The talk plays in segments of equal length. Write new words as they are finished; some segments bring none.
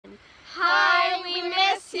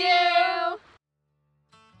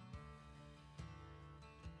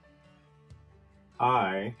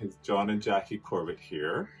Hi, it's John and Jackie Corbett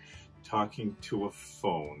here, talking to a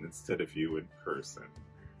phone instead of you in person.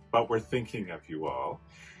 But we're thinking of you all.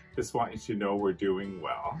 Just want you to know we're doing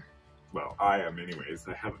well. Well, I am anyways.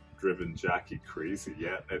 I haven't driven Jackie crazy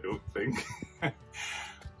yet, I don't think.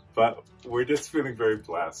 But we're just feeling very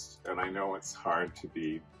blessed. And I know it's hard to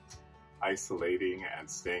be isolating and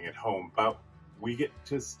staying at home, but we get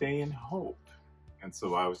to stay in hope. And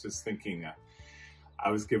so I was just thinking, I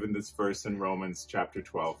was given this verse in Romans chapter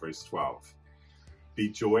 12, verse 12. Be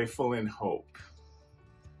joyful in hope.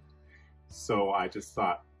 So I just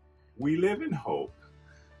thought, we live in hope,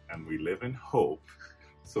 and we live in hope.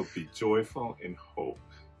 So be joyful in hope.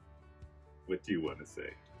 What do you want to say?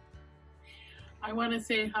 I want to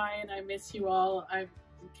say hi, and I miss you all. I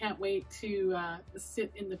can't wait to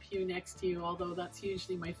sit in the pew next to you, although that's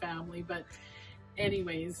usually my family. But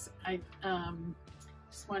anyways, I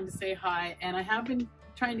just wanted to say hi, and I have been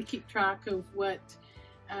trying to keep track of what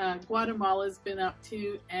Guatemala's been up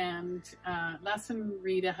to, and Les and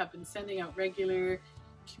Rita have been sending out regular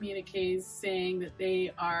communiques saying that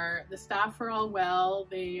the staff are all well,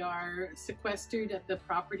 they are sequestered at the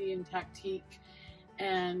property in Tactique,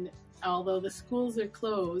 and although the schools are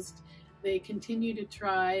closed, they continue to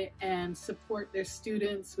try and support their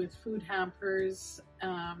students with food hampers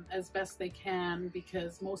as best they can,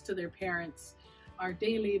 because most of their parents are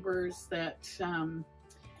day laborers that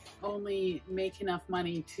only make enough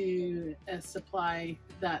money to supply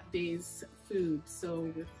that day's food. So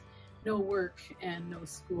with no work and no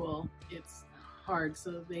school, it's hard.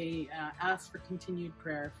 So they ask for continued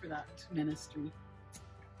prayer for that ministry.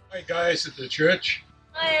 Hi guys at the church.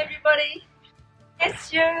 Hi everybody.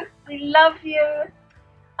 Miss you. We love you.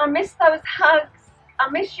 I miss those hugs.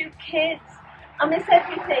 I miss you kids. I miss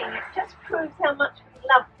everything. It just proves how much we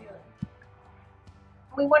love you.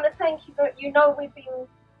 We want to thank you, but you know we've been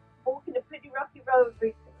walking a pretty rocky road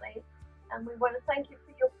recently, and we want to thank you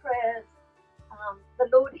for your prayers. The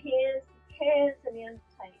Lord hears, He cares, and He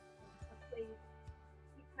undertakes. So please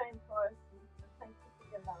keep praying for us, and thank you for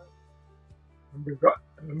your love. And we've got,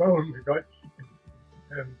 at the moment, we've got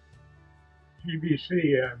GBC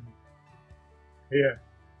here.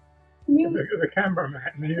 The cameraman,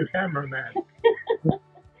 the new cameraman.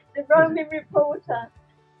 The roaming reporter.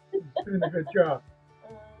 He's doing a good job.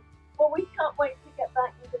 Well, we can't wait to get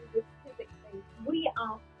back and do this civic thing.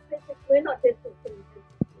 We're not distancing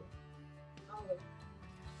physically, are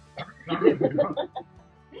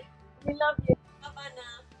we? We love you. Bye-bye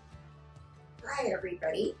now. Hi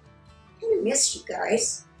everybody. I kind of miss you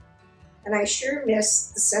guys. And I sure miss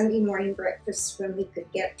the Sunday morning breakfasts when we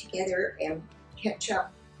could get together and catch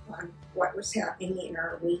up on what was happening in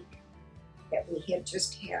our week that we had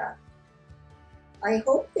just had. I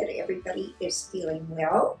hope that everybody is feeling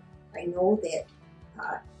well. I know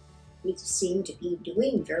that we seem to be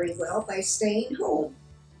doing very well by staying home.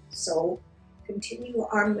 So continue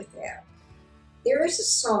on with that. There is a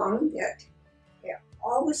song that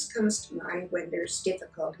always comes to mind when there's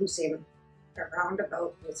difficulties in a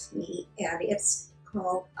roundabout with me, and it's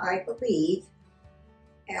called I Believe,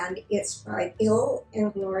 and it's by Bill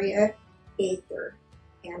and Gloria Gaither.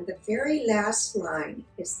 And the very last line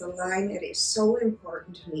is the line that is so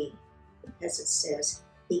important to me, because it says,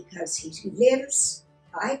 because He lives,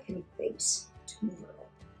 I can face tomorrow.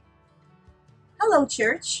 Hello,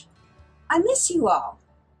 church. I miss you all.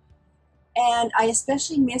 And I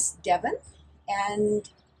especially miss Devin and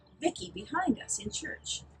Vicky behind us in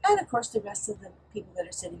church. And of course the rest of the people that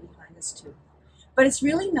are sitting behind us too. But it's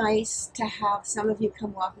really nice to have some of you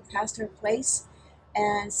come walking past our place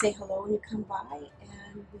and say hello when you come by,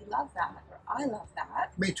 and we love that, or I love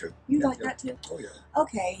that. Me too. You like that too? Oh yeah.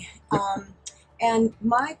 Okay. And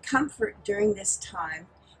my comfort during this time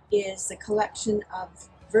is the collection of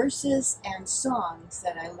verses and songs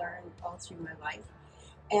that I learned all through my life.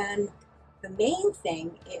 And the main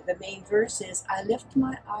thing, the main verse is, I lift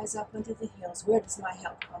my eyes up into the hills. Where does my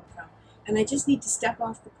help come from? And I just need to step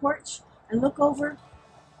off the porch and look over,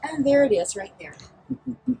 and there it is right there.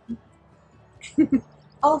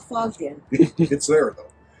 All fogged in. It's there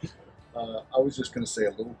though. I was just going to say a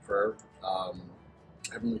little prayer.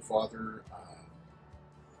 Heavenly Father,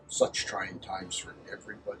 such trying times for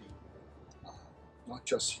everybody, not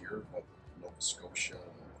just here, but Nova Scotia,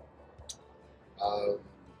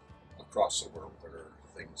 across the world there are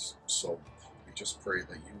things. So we just pray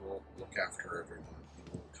that you will look after everyone,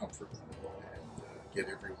 you will comfort them, and get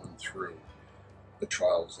everyone through the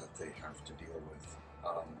trials that they have to deal with.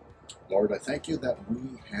 Lord, I thank you that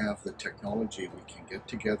we have the technology, we can get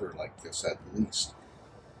together like this at least.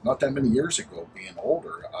 Not that many years ago, being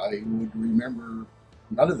older, I would remember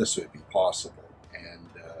none of this would be possible. And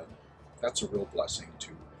that's a real blessing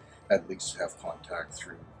to at least have contact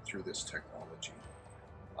through this technology.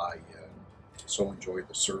 I so enjoy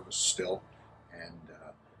the service still, and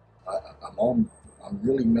I'm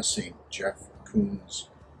really missing Jeff Kuhn's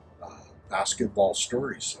basketball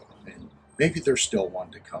stories, and maybe there's still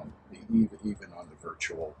one to come, even on the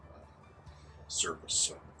virtual service.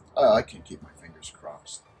 So I can keep my fingers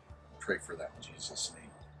crossed. Pray for that in Jesus'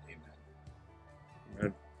 name.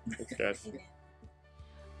 Amen. Amen. Thanks, guys.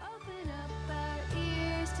 Open up our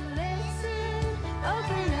ears to listen.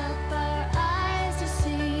 Open up